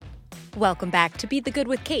Welcome back to Be the Good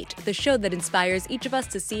with Kate, the show that inspires each of us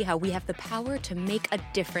to see how we have the power to make a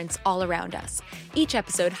difference all around us. Each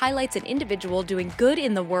episode highlights an individual doing good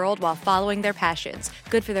in the world while following their passions,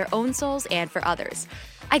 good for their own souls and for others.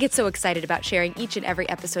 I get so excited about sharing each and every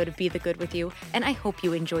episode of Be the Good with you, and I hope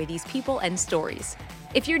you enjoy these people and stories.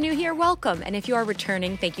 If you're new here, welcome, and if you are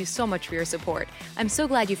returning, thank you so much for your support. I'm so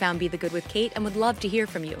glad you found Be the Good with Kate and would love to hear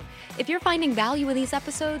from you. If you're finding value in these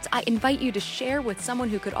episodes, I invite you to share with someone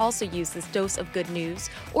who could also use this dose of good news,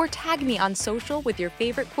 or tag me on social with your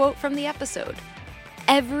favorite quote from the episode.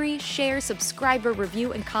 Every share, subscriber,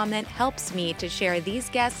 review, and comment helps me to share these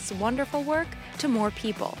guests' wonderful work to more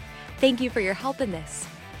people. Thank you for your help in this.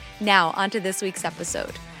 Now, on to this week's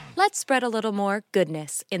episode. Let's spread a little more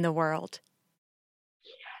goodness in the world.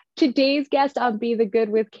 Today's guest on Be the Good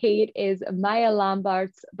with Kate is Maya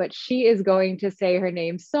Lamberts, but she is going to say her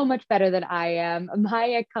name so much better than I am.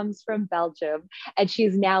 Maya comes from Belgium, and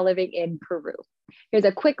she's now living in Peru. Here's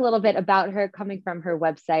a quick little bit about her coming from her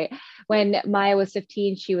website. When Maya was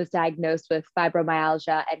 15, she was diagnosed with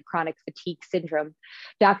fibromyalgia and chronic fatigue syndrome.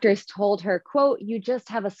 Doctors told her, quote, "You just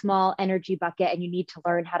have a small energy bucket and you need to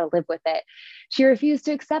learn how to live with it." She refused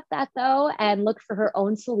to accept that, though, and looked for her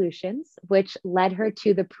own solutions, which led her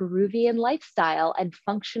to the Peruvian lifestyle and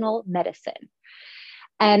functional medicine.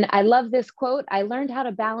 And I love this quote: "I learned how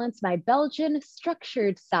to balance my Belgian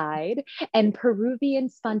structured side and Peruvian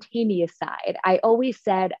spontaneous side. I always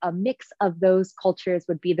said a mix of those cultures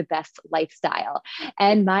would be the best lifestyle."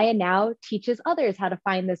 And Maya now teaches others how to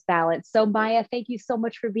find this balance. So Maya, thank you so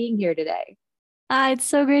much for being here today. It's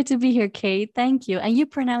so great to be here, Kate. Thank you. And you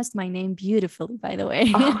pronounced my name beautifully, by the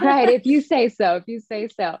way. All right, if you say so, if you say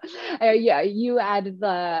so. Yeah, you added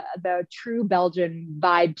the true Belgian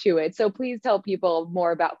vibe to it. So please tell people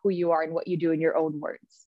more about who you are and what you do in your own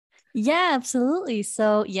words. Yeah, absolutely.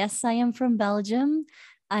 So yes, I am from Belgium.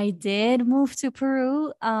 I did move to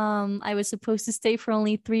Peru. I was supposed to stay for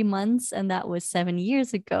only 3 months, and that was 7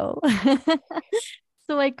 years ago.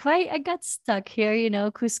 So I got stuck here.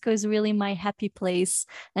 Cusco is really my happy place.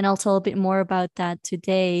 And I'll tell a bit more about that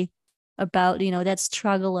today, about, that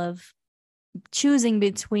struggle of choosing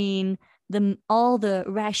between all the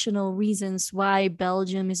rational reasons why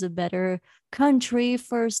Belgium is a better country,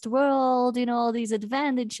 first world, all these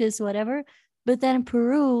advantages, whatever. But then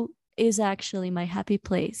Peru is actually my happy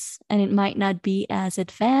place. And it might not be as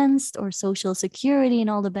advanced or social security and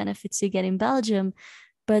all the benefits you get in Belgium,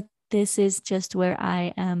 but this is just where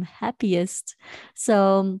I am happiest.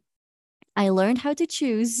 So I learned how to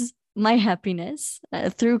choose my happiness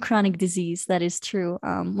through chronic disease. That is true.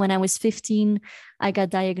 When I was 15, I got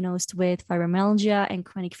diagnosed with fibromyalgia and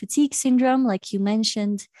chronic fatigue syndrome, like you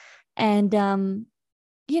mentioned. And,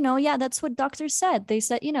 that's what doctors said. They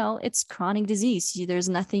said, it's chronic disease. There's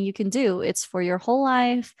nothing you can do. It's for your whole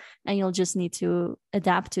life, and you'll just need to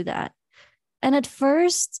adapt to that. And at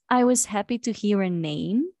first, I was happy to hear a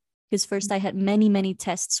name, because first I had many, many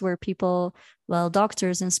tests where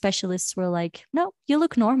doctors and specialists were like, "No, you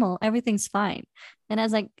look normal. Everything's fine." And I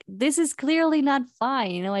was like, this is clearly not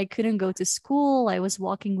fine. I couldn't go to school. I was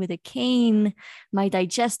walking with a cane. My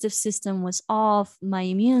digestive system was off. My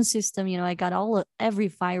immune system, I got every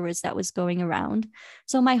virus that was going around.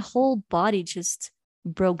 So my whole body just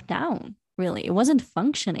broke down, really. It wasn't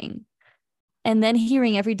functioning. And then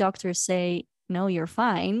hearing every doctor say, "No, you're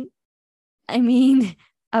fine." I mean,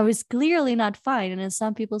 I was clearly not fine. And then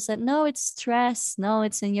some people said, "No, it's stress. No,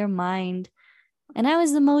 it's in your mind." And I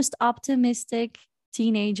was the most optimistic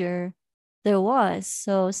teenager there was.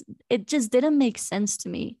 So it just didn't make sense to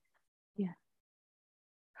me. Yeah.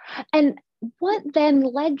 And what then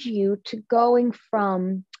led you to going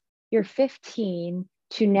from you're 15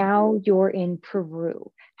 to now you're in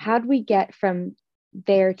Peru? How do we get from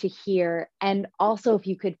there to here? And also, if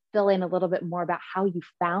you could fill in a little bit more about how you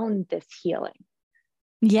found this healing.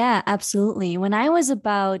 Yeah, absolutely.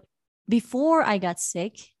 Before I got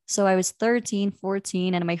sick, so I was 13,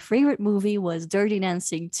 14, and my favorite movie was Dirty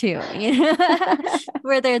Dancing 2,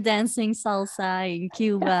 where they're dancing salsa in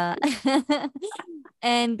Cuba.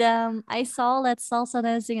 And I saw that salsa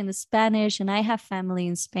dancing in the Spanish, and I have family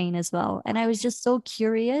in Spain as well. And I was just so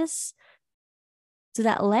curious to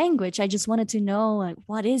that language. I just wanted to know, like,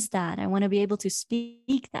 what is that? I want to be able to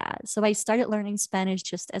speak that. So I started learning Spanish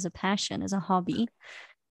just as a passion, as a hobby.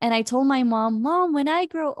 And I told my mom, when I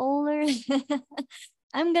grow older,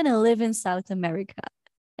 I'm going to live in South America.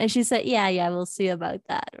 And she said, yeah, we'll see about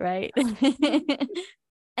that, right?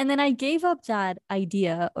 And then I gave up that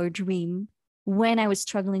idea or dream when I was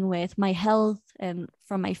struggling with my health. And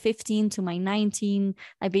from my 15 to my 19,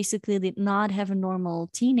 I basically did not have a normal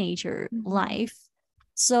teenager life.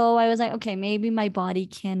 So I was like, okay, maybe my body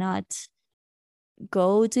cannot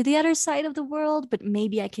go to the other side of the world, but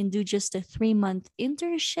maybe I can do just a 3-month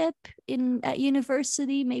internship in at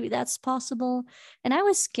university. Maybe that's possible. And I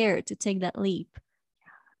was scared to take that leap.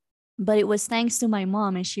 But it was thanks to my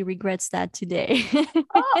mom, and she regrets that today.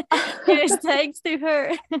 Oh. It was thanks to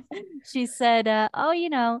her. She said, oh,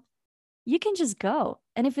 you can just go.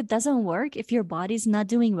 And if it doesn't work, if your body's not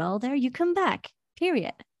doing well there, you come back,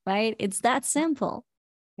 period. Right? It's that simple.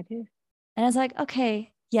 It is. And I was like,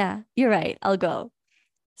 okay, yeah, you're right. I'll go.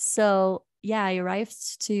 So yeah, I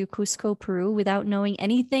arrived to Cusco, Peru without knowing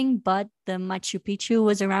anything, but the Machu Picchu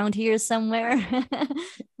was around here somewhere.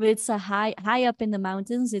 But it's a high up in the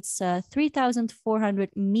mountains. It's 3,400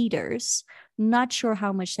 meters. Not sure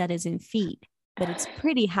how much that is in feet, but it's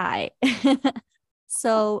pretty high.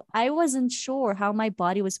 So I wasn't sure how my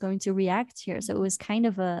body was going to react here. So it was kind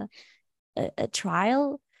of a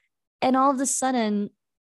trial. And all of a sudden,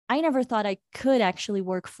 I never thought I could actually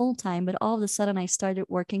work full time, but all of a sudden I started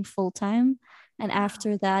working full time. And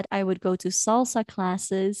after that, I would go to salsa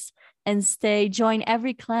classes and join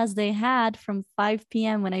every class they had from 5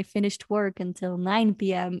 p.m. when I finished work until 9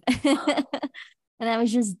 p.m. And I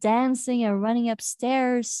was just dancing and running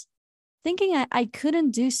upstairs, thinking I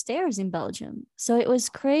couldn't do stairs in Belgium. So it was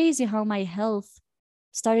crazy how my health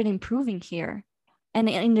started improving here. And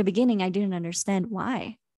in the beginning, I didn't understand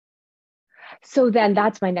why. So then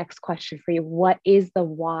that's my next question for you. What is the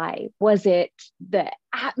why? Was it the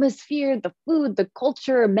atmosphere, the food, the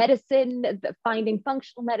culture, medicine, the finding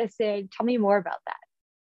functional medicine? Tell me more about that.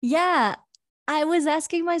 Yeah, I was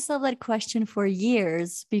asking myself that question for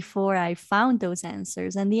years before I found those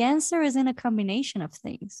answers. And the answer is in a combination of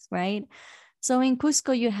things, right? So in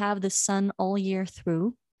Cusco, you have the sun all year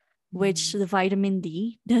through, which the vitamin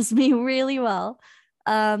D does me really well.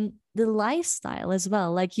 The lifestyle as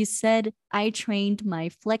well. Like you said, I trained my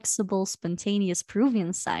flexible, spontaneous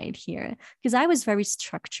Peruvian side here because I was very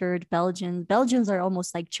structured. Belgians are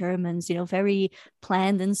almost like Germans, very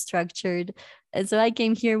planned and structured. And so I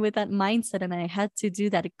came here with that mindset, and I had to do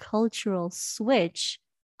that cultural switch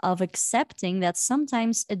of accepting that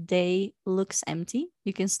sometimes a day looks empty.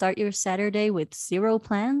 You can start your Saturday with 0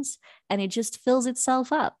 plans and it just fills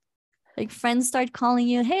itself up. Like friends start calling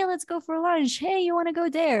you, hey, let's go for lunch. Hey, you want to go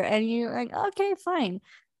there? And you're like, okay, fine.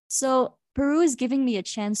 So Peru is giving me a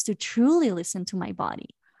chance to truly listen to my body,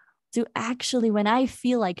 to actually, when I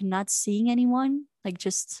feel like not seeing anyone, like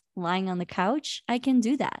just lying on the couch, I can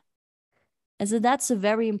do that. And so that's a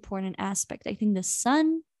very important aspect. I think the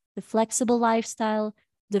sun, the flexible lifestyle,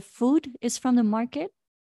 the food is from the market.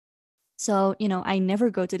 So, I never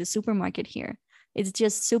go to the supermarket here. It's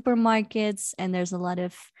just supermarkets, and there's a lot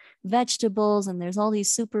of vegetables, and there's all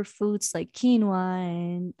these superfoods like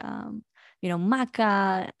quinoa and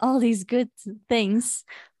maca, all these good things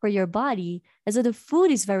for your body. And so the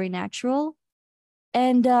food is very natural.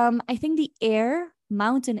 And I think the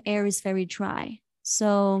mountain air is very dry.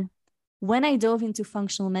 So when I dove into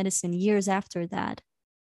functional medicine years after that,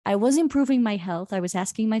 I was improving my health. I was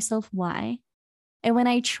asking myself why. And when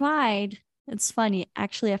I tried, it's funny,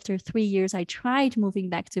 actually, after 3 years, I tried moving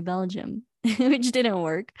back to Belgium, which didn't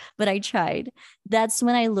work, but I tried. That's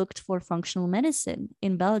when I looked for functional medicine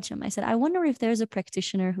in Belgium. I said, I wonder if there's a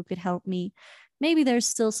practitioner who could help me. Maybe there's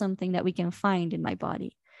still something that we can find in my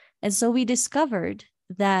body. And so we discovered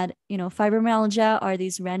that, fibromyalgia are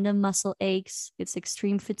these random muscle aches. It's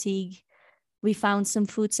extreme fatigue. We found some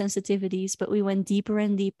food sensitivities, but we went deeper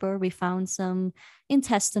and deeper. We found some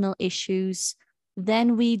intestinal issues.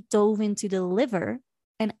 Then we dove into the liver,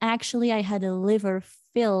 and actually I had a liver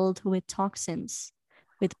filled with toxins,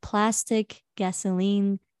 with plastic,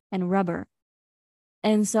 gasoline, and rubber.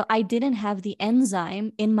 And so I didn't have the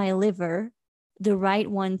enzyme in my liver, the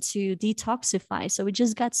right one to detoxify. So it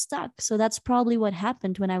just got stuck. So that's probably what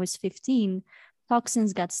happened when I was 15.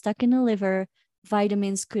 Toxins got stuck in the liver,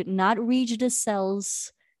 vitamins could not reach the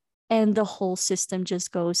cells, and the whole system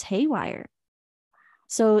just goes haywire.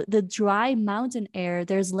 So the dry mountain air,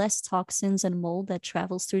 there's less toxins and mold that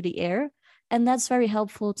travels through the air. And that's very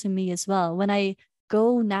helpful to me as well. When I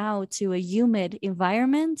go now to a humid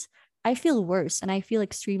environment, I feel worse and I feel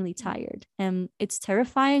extremely tired. And it's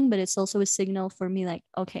terrifying, but it's also a signal for me like,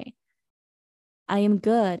 okay, I am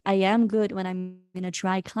good. I am good when I'm in a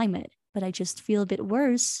dry climate, but I just feel a bit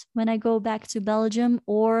worse when I go back to Belgium.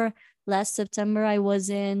 Or last September, I was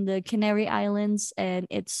in the Canary Islands and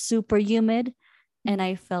it's super humid. And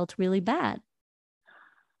I felt really bad.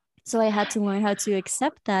 So I had to learn how to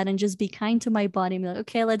accept that and just be kind to my body and be like,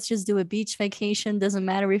 okay, let's just do a beach vacation. Doesn't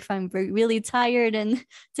matter if I'm really tired and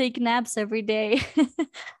take naps every day.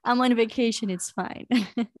 I'm on vacation. It's fine.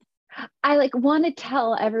 I like want to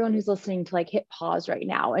tell everyone who's listening to like hit pause right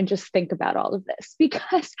now and just think about all of this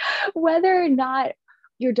because whether or not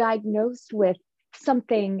you're diagnosed with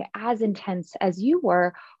something as intense as you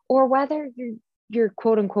were, or whether you're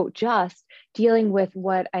quote unquote just dealing with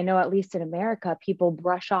what I know, at least in America, people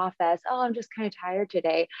brush off as, oh, I'm just kind of tired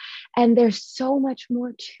today. And there's so much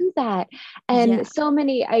more to that. Yeah. And so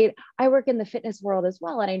many, I work in the fitness world as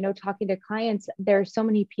well. And I know talking to clients, there are so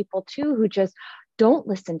many people too who just don't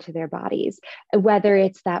listen to their bodies, whether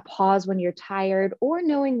it's that pause when you're tired or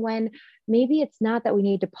knowing when maybe it's not that we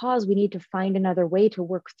need to pause, we need to find another way to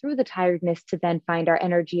work through the tiredness to then find our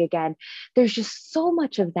energy again. There's just so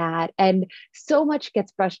much of that and so much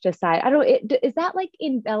gets brushed aside. I don't, is that like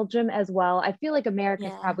in Belgium as well? I feel like America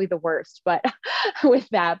is Yeah. probably the worst, but with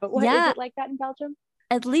that, but what is Yeah. it like that in Belgium?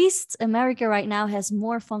 At least America right now has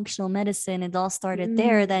more functional medicine. It all started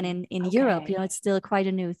there than Mm, in Europe. okay. It's still quite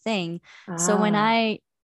a new thing. So when Ah, I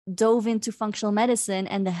dove into functional medicine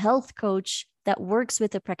and the health coach that works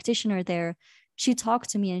with the practitioner there, she talked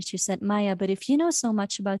to me and she said, Maya, but if you know so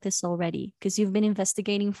much about this already, because you've been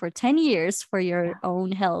investigating for 10 years for your yeah.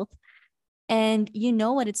 own health, and you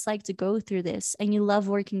know what it's like to go through this, and you love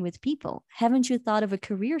working with people, haven't you thought of a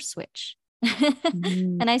career switch?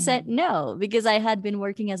 Mm, And I said no, because I had been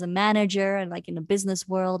working as a manager and like in the business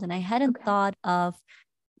world, and I hadn't okay. thought of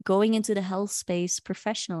going into the health space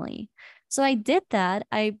professionally. So I did that.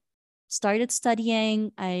 I started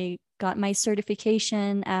studying. I got my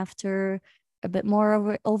certification after a bit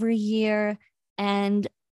more over a year. And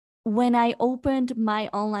when I opened my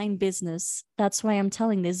online business, that's why I'm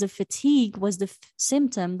telling this, the fatigue was the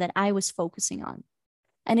symptom that I was focusing on.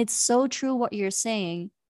 And it's so true what you're saying.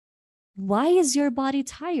 Why is your body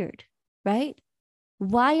tired? Right?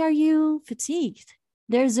 Why are you fatigued?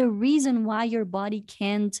 There's a reason why your body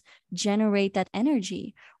can't generate that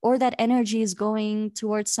energy, or that energy is going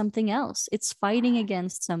towards something else. It's fighting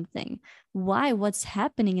against something. Why? What's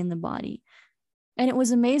happening in the body? And it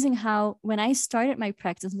was amazing how when I started my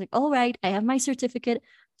practice, I was like, all right, I have my certificate,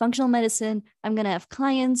 functional medicine. I'm going to have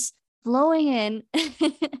clients flowing in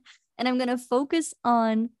and I'm going to focus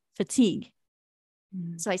on fatigue.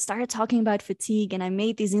 Mm, So I started talking about fatigue and I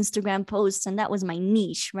made these Instagram posts, and that was my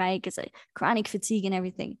niche, right? Because chronic fatigue and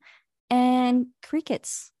everything. And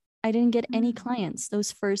crickets. I didn't get any mm. clients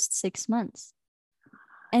those first 6 months.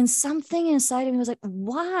 And something inside of me was like,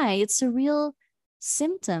 why? It's a real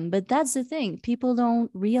symptom. But that's the thing. People don't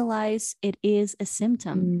realize it is a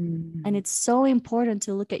symptom. And Mm. it's so important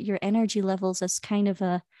to look at your energy levels as kind of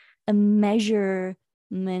a measurement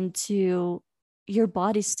to your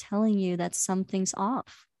body's telling you that something's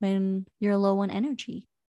off when you're low on energy.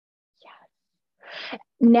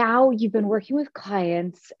 Now you've been working with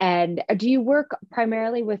clients, and do you work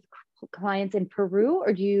primarily with clients in Peru,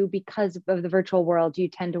 or do you, because of the virtual world, do you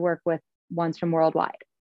tend to work with ones from worldwide?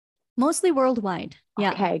 Mostly worldwide.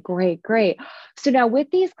 Yeah. Okay, great, great. So now with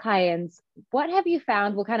these clients, what have you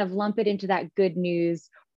found? We'll kind of lump it into that good news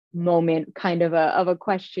moment kind of a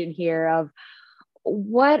question here of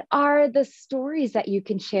what are the stories that you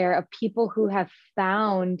can share of people who have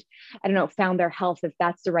found, I don't know, found their health, if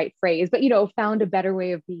that's the right phrase, but found a better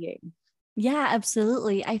way of being? Yeah,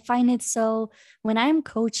 absolutely. I find it so when I'm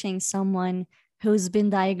coaching someone who's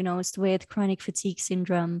been diagnosed with chronic fatigue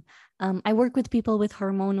syndrome, I work with people with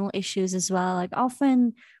hormonal issues as well. Like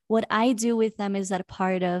often, what I do with them is that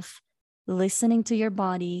part of listening to your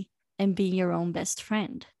body and being your own best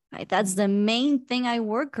friend. Right? That's the main thing I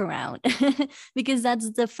work around because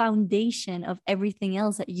that's the foundation of everything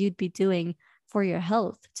else that you'd be doing for your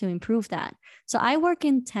health to improve that. So I work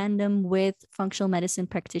in tandem with functional medicine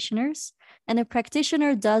practitioners, and the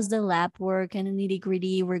practitioner does the lab work and the nitty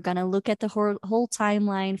gritty. We're going to look at the whole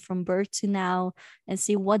timeline from birth to now and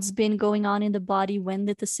see what's been going on in the body. When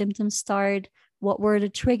did the symptoms start? What were the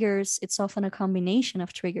triggers? It's often a combination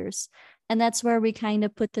of triggers. And that's where we kind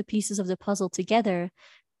of put the pieces of the puzzle together.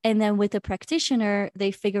 And then with the practitioner, they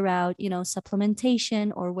figure out,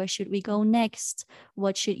 supplementation, or where should we go next?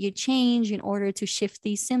 What should you change in order to shift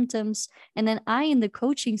these symptoms? And then I, in the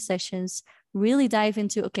coaching sessions, really dive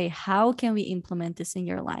into, okay, how can we implement this in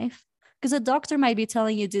your life? Because a doctor might be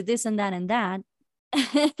telling you do this and that and that.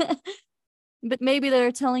 But maybe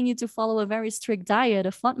they're telling you to follow a very strict diet, a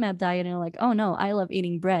FODMAP diet, and you're like, oh no, I love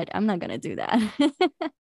eating bread. I'm not going to do that.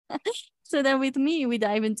 So then with me, we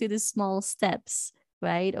dive into the small steps,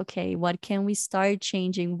 right? Okay, what can we start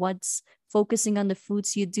changing? What's focusing on the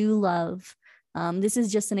foods you do love? This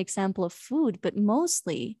is just an example of food, but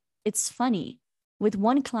mostly it's funny. With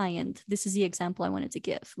one client, this is the example I wanted to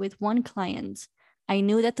give. With one client, I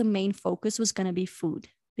knew that the main focus was going to be food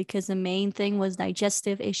because the main thing was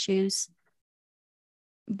digestive issues.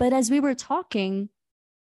 But as we were talking,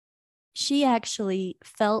 she actually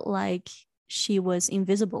felt like she was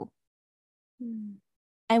invisible.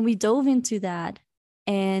 And we dove into that,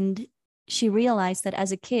 and she realized that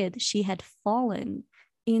as a kid, she had fallen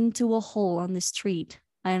into a hole on the street.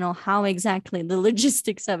 I don't know how exactly the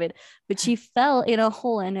logistics of it, but she fell in a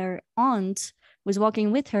hole, and her aunt was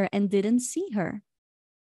walking with her and didn't see her.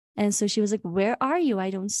 And so she was like, "Where are you?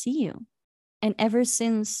 I don't see you." And ever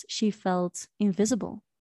since, she felt invisible.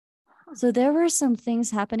 So there were some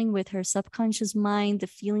things happening with her subconscious mind, the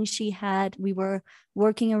feelings she had. We were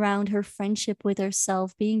working around her friendship with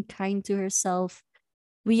herself, being kind to herself.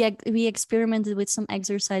 We experimented with some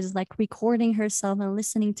exercises like recording herself and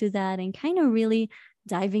listening to that, and kind of really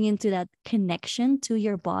diving into that connection to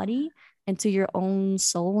your body and to your own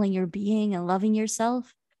soul and your being and loving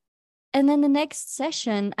yourself. And then the next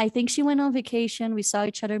session, I think she went on vacation. We saw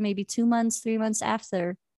each other maybe 2 months, 3 months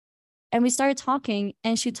after. And we started talking,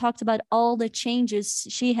 and she talked about all the changes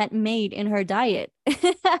she had made in her diet.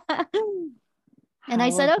 And I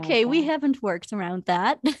said, okay, we haven't worked around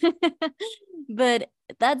that. But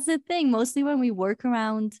that's the thing. Mostly when we work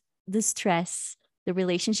around the stress, the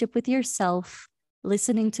relationship with yourself,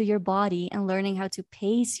 listening to your body and learning how to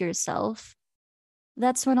pace yourself,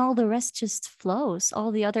 that's when all the rest just flows.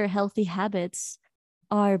 All the other healthy habits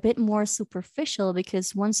are a bit more superficial,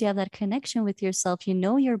 because once you have that connection with yourself, you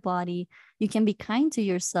know your body, you can be kind to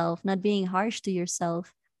yourself, not being harsh to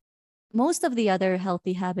yourself. Most of the other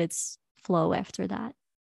healthy habits flow after that.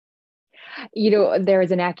 You know, there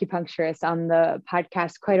was an acupuncturist on the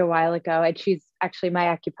podcast quite a while ago, and she's actually my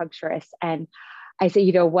acupuncturist. And I said,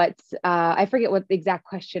 you know, I forget what the exact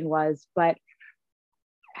question was, but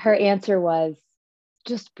her answer was,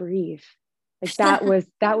 just breathe. Like that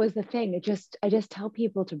was the thing. I just tell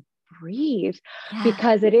people to breathe,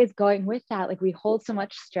 because it is going with that. Like we hold so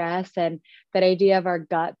much stress, and that idea of our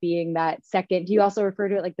gut being that second, do you also refer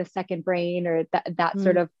to it like the second brain, or that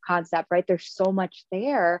sort of concept, right? There's so much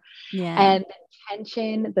there. And the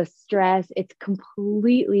tension, the stress, it's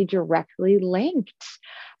completely directly linked.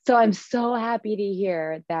 So I'm so happy to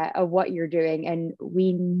hear that of what you're doing. And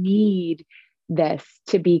we need this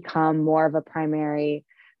to become more of a primary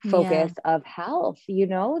focus of health, you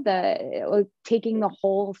know, taking the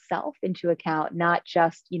whole self into account, not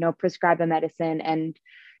just, you know, prescribe a medicine and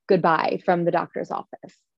goodbye from the doctor's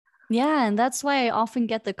office. Yeah, and that's why I often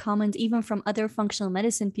get the comment, even from other functional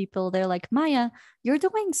medicine people. They're like, Maya, you're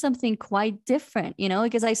doing something quite different, you know,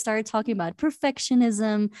 because I started talking about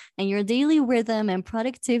perfectionism and your daily rhythm and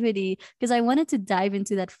productivity, because I wanted to dive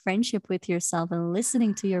into that friendship with yourself and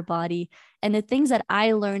listening to your body. And the things that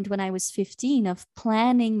I learned when I was 15 of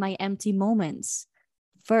planning my empty moments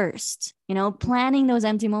first, you know, planning those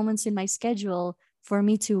empty moments in my schedule for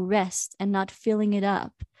me to rest and not filling it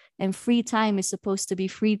up. And free time is supposed to be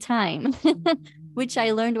free time, which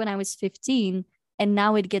I learned when I was 15. And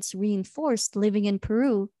now it gets reinforced living in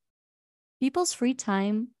Peru. People's free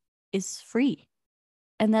time is free.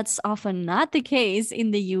 And that's often not the case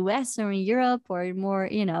in the US or in Europe, or more,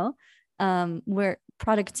 you know, where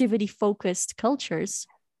productivity focused cultures.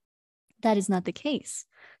 That is not the case.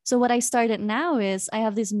 So what I started now is I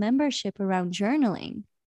have this membership around journaling.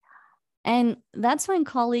 And that's when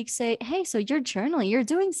colleagues say, hey, so you're journaling, you're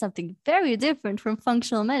doing something very different from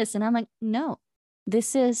functional medicine. I'm like, no,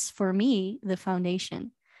 this is for me, the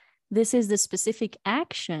foundation. This is the specific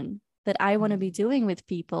action that I want to be doing with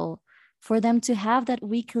people, for them to have that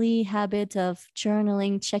weekly habit of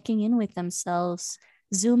journaling, checking in with themselves,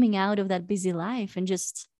 zooming out of that busy life and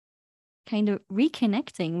just kind of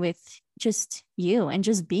reconnecting with just you and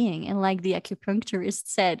just being. And like the acupuncturist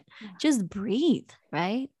said, just breathe,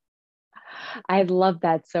 right? I love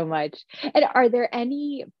that so much. And are there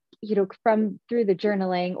any, you know, through the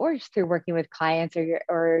journaling or just through working with clients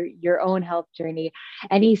or your own health journey,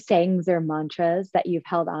 any sayings or mantras that you've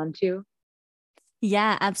held on to?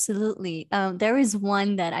 Yeah, absolutely. There is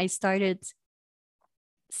one that I started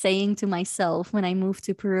saying to myself when I moved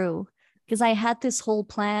to Peru, because I had this whole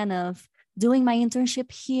plan of doing my internship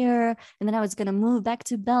here, and then I was going to move back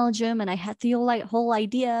to Belgium, and I had the whole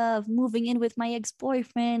idea of moving in with my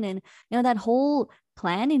ex-boyfriend, and you know, that whole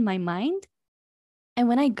plan in my mind. And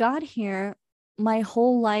when I got here, my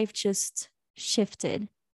whole life just shifted.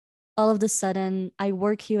 All of a sudden, I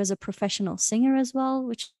work here as a professional singer as well,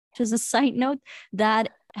 which is a side note. That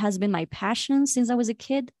has been my passion since I was a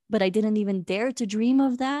kid, but I didn't even dare to dream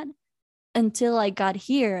of that until I got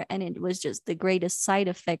here, and it was just the greatest side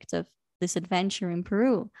effect of this adventure in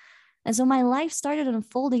Peru. And so my life started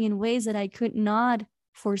unfolding in ways that I could not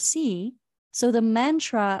foresee. So the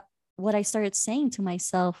mantra, what I started saying to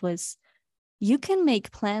myself was, you can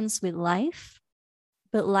make plans with life,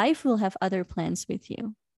 but life will have other plans with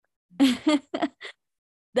you.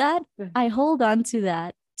 That I hold on to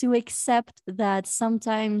that, to accept that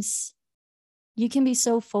sometimes you can be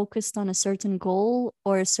so focused on a certain goal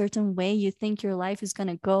or a certain way you think your life is going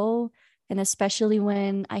to go. And especially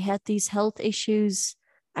when I had these health issues,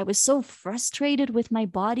 I was so frustrated with my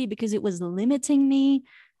body because it was limiting me.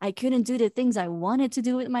 I couldn't do the things I wanted to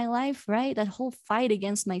do with my life, right? That whole fight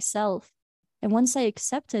against myself. And once I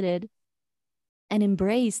accepted it and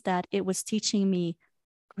embraced that it was teaching me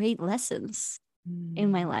great lessons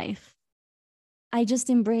in my life, I just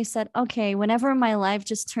embrace that, okay, whenever my life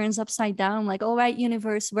just turns upside down, I'm like, all right,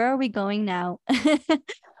 universe, where are we going now?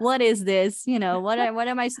 What is this? You know, what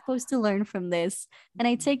am I supposed to learn from this? And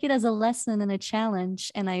I take it as a lesson and a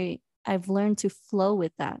challenge. And I've learned to flow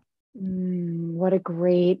with that. What a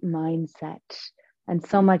great mindset. And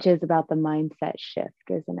so much is about the mindset shift,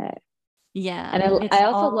 isn't it? Yeah. And it's I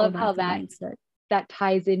also all love about how the mindset. that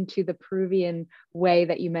ties into the Peruvian way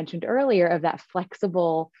that you mentioned earlier of that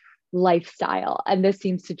flexible lifestyle. And this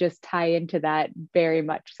seems to just tie into that very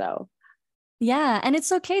much so. Yeah. And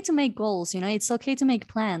it's okay to make goals, you know, it's okay to make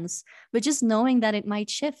plans, but just knowing that it might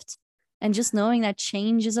shift and just knowing that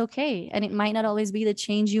change is okay. And it might not always be the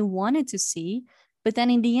change you wanted to see, but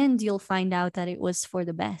then in the end, you'll find out that it was for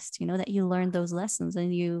the best, you know, that you learned those lessons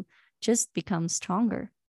and you just become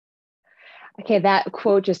stronger. Okay, that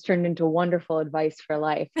quote just turned into wonderful advice for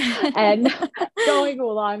life. And going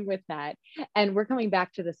along with that, and we're coming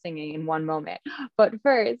back to the singing in one moment. But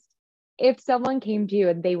first, if someone came to you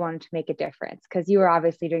and they wanted to make a difference, because you were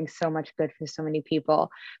obviously doing so much good for so many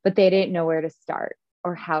people, but they didn't know where to start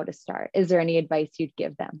or how to start, is there any advice you'd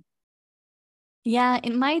give them? Yeah,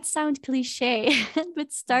 it might sound cliche,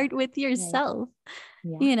 but start with yourself.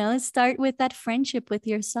 Yeah. You know, start with that friendship with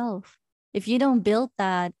yourself. If you don't build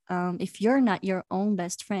that, if you're not your own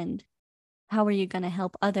best friend, how are you going to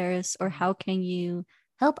help others, or how can you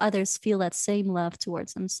help others feel that same love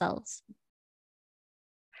towards themselves?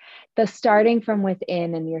 The starting from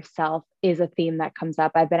within and yourself is a theme that comes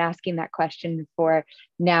up. I've been asking that question for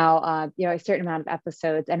now, a certain amount of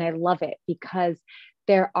episodes, and I love it because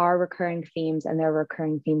there are recurring themes, and there are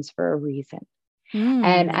recurring themes for a reason.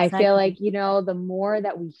 And Exactly. I feel like, the more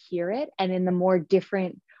that we hear it and in the more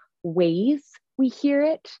different ways we hear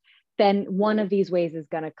it, then one of these ways is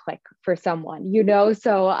going to click for someone,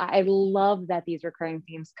 So I love that these recurring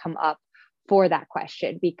themes come up for that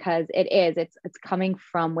question, because it's coming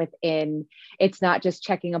from within. It's not just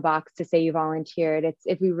checking a box to say you volunteered. It's,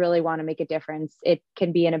 if we really want to make a difference, it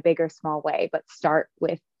can be in a big or small way, but start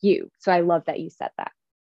with you. So I love that you said that.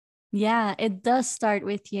 Yeah, it does start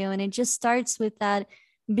with you. And it just starts with that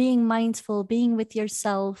being mindful, being with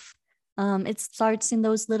yourself. It starts in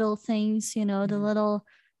those little things, the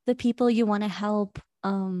people you want to help.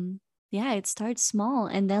 Yeah, it starts small,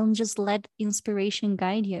 and then just let inspiration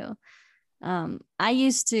guide you. I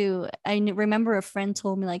remember a friend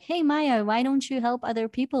told me, like, hey, Maya, why don't you help other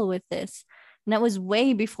people with this? And that was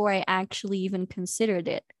way before I actually even considered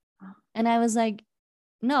it. And I was like,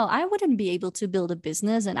 no, I wouldn't be able to build a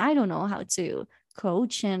business, and I don't know how to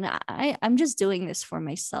coach, and I'm just doing this for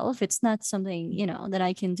myself. It's not something, that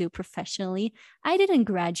I can do professionally. I didn't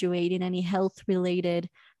graduate in any health related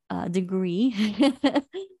degree.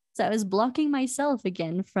 So I was blocking myself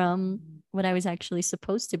again from what I was actually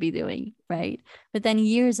supposed to be doing, right? But then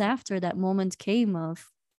years after, that moment came of,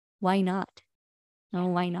 why not? No,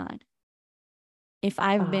 why not?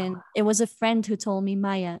 It was a friend who told me,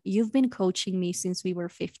 Maya, you've been coaching me since we were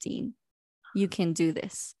 15. You can do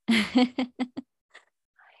this.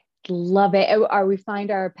 Love it. We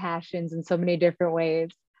find our passions in so many different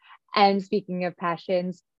ways. And speaking of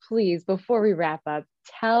passions, please, before we wrap up,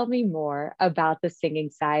 tell me more about the singing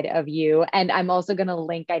side of you. And I'm also going to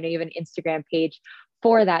link, I know you have an Instagram page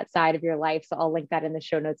for that side of your life. So I'll link that in the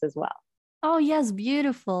show notes as well. Oh, yes,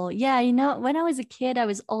 beautiful. Yeah, when I was a kid, I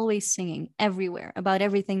was always singing everywhere about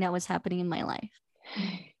everything that was happening in my life.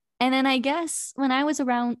 And then I guess when I was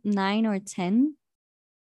around 9 or 10,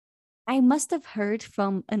 I must have heard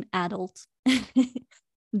from an adult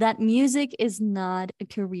that music is not a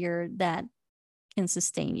career that can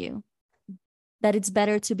sustain you, that it's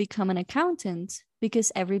better to become an accountant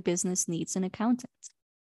because every business needs an accountant.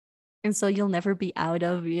 And so you'll never be out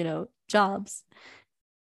of, jobs.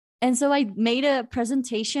 And so I made a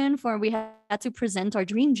presentation we had to present our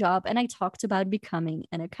dream job, and I talked about becoming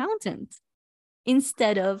an accountant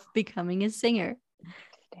instead of becoming a singer.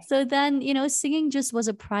 So then, singing just was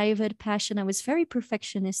a private passion. I was very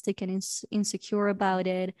perfectionistic and insecure about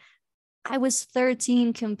it. I was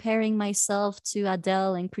 13 comparing myself to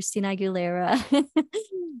Adele and Christina Aguilera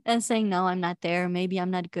and saying, no, I'm not there. Maybe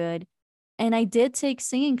I'm not good. And I did take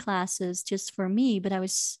singing classes just for me, but I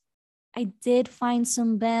did find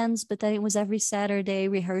some bands, but then it was every Saturday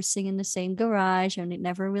rehearsing in the same garage, and it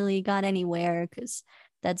never really got anywhere because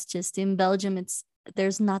that's just in Belgium.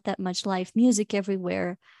 There's not that much live music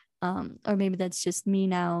everywhere. Or maybe that's just me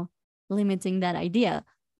now limiting that idea.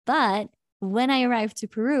 But when I arrived to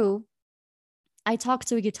Peru, I talked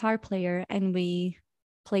to a guitar player and we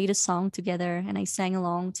played a song together, and I sang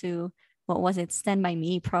along to, what was it? Stand By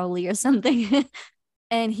Me, probably, or something.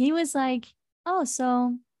 And he was like, oh,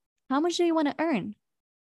 so how much do you want to earn?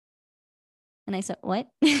 And I said, what?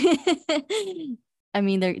 I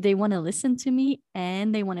mean, they want to listen to me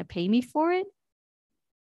and they want to pay me for it.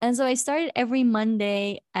 And so I started every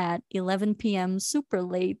Monday at 11 p.m., super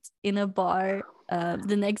late in a bar.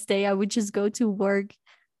 The next day I would just go to work.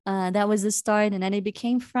 That was the start. And then it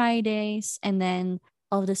became Fridays. And then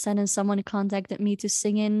all of a sudden someone contacted me to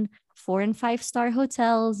sing in 4- and 5-star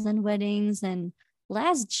hotels and weddings. And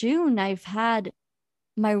last June,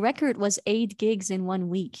 my record was 8 gigs in 1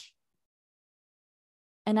 week.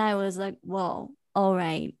 And I was like, whoa, all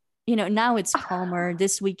right. Now it's calmer.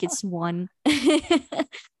 This week it's 1.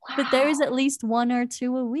 But there is at least 1 or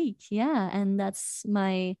 2 a week. Yeah. And that's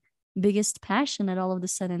my biggest passion that all of a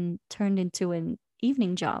sudden turned into an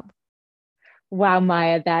evening job. Wow,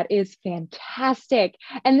 Maya, that is fantastic.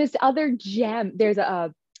 And this other gem, there's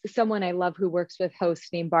someone I love who works with hosts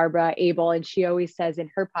named Barbara Abel, and she always says in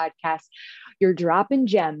her podcast, you're dropping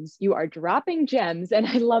gems. You are dropping gems. And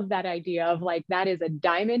I love that idea of like, that is a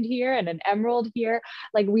diamond here and an emerald here.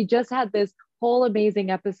 Like, we just had this whole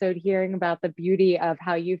amazing episode hearing about the beauty of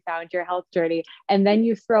how you found your health journey. And then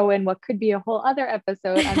you throw in what could be a whole other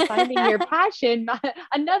episode on finding your passion,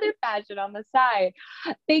 another passion on the side.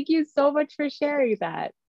 Thank you so much for sharing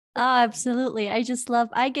that. Oh, absolutely. I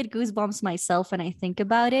get goosebumps myself when I think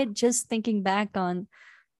about it, just thinking back on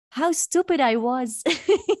how stupid I was.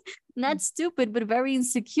 Not stupid, but very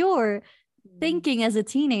insecure, thinking as a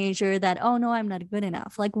teenager that, oh no, I'm not good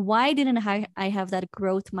enough. Like, why didn't I have that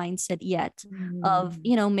growth mindset yet of,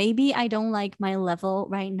 maybe I don't like my level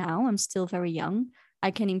right now. I'm still very young.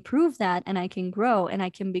 I can improve that and I can grow and I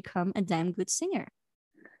can become a damn good singer.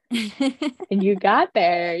 And you got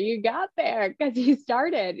there because you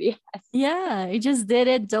started. Yes. Yeah, I just did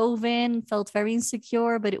it, dove in, felt very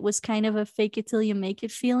insecure, but it was kind of a fake it till you make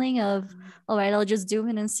it feeling of, all right, I'll just do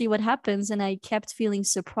it and see what happens. And I kept feeling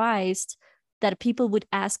surprised that people would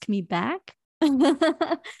ask me back and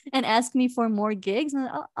ask me for more gigs. And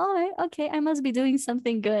all right, okay, I must be doing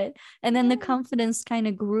something good. And then the confidence kind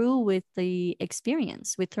of grew with the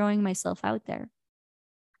experience, with throwing myself out there.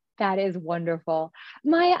 That is wonderful.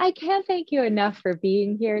 Maya, I can't thank you enough for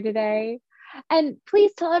being here today. And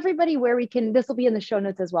please tell everybody where this will be in the show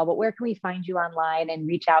notes as well, but where can we find you online and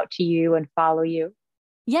reach out to you and follow you?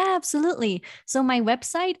 Yeah, absolutely. So my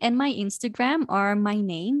website and my Instagram are my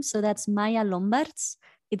name. So that's Maya Lombards.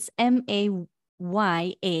 It's Maya,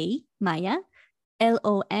 Maya,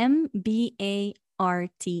 LOMBARTS.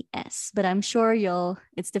 But I'm sure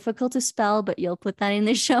it's difficult to spell, but you'll put that in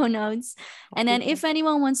the show notes. And then if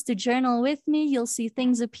anyone wants to journal with me, you'll see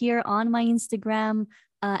things appear on my Instagram.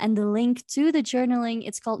 And the link to the journaling,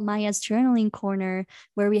 it's called Maya's Journaling Corner,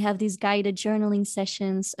 where we have these guided journaling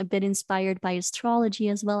sessions, a bit inspired by astrology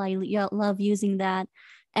as well. I love using that.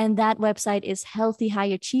 And that website is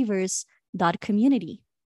healthyhighachievers.community.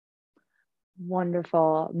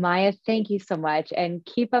 Wonderful. Maya, thank you so much and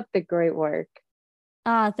keep up the great work.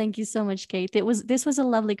 Thank you so much, Kate. This was a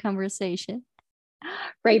lovely conversation.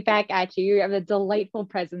 Right back at you. You have a delightful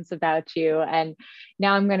presence about you. And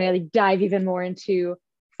now I'm going to dive even more into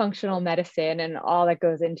functional medicine and all that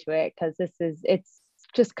goes into it, because it's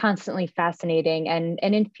just constantly fascinating and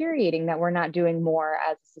infuriating that we're not doing more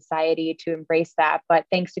as a society to embrace that. But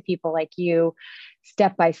thanks to people like you,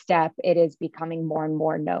 step by step, it is becoming more and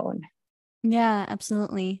more known. Yeah,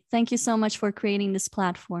 absolutely. Thank you so much for creating this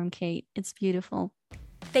platform, Kate. It's beautiful.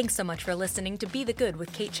 Thanks so much for listening to Be the Good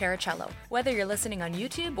with Kate Chericello. Whether you're listening on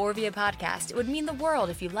YouTube or via podcast, it would mean the world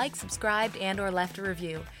if you liked, subscribed, and or left a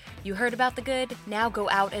review. You heard about the good? Now go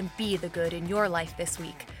out and be the good in your life this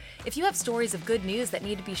week. If you have stories of good news that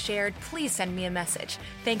need to be shared, please send me a message.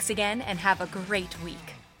 Thanks again and have a great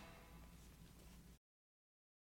week.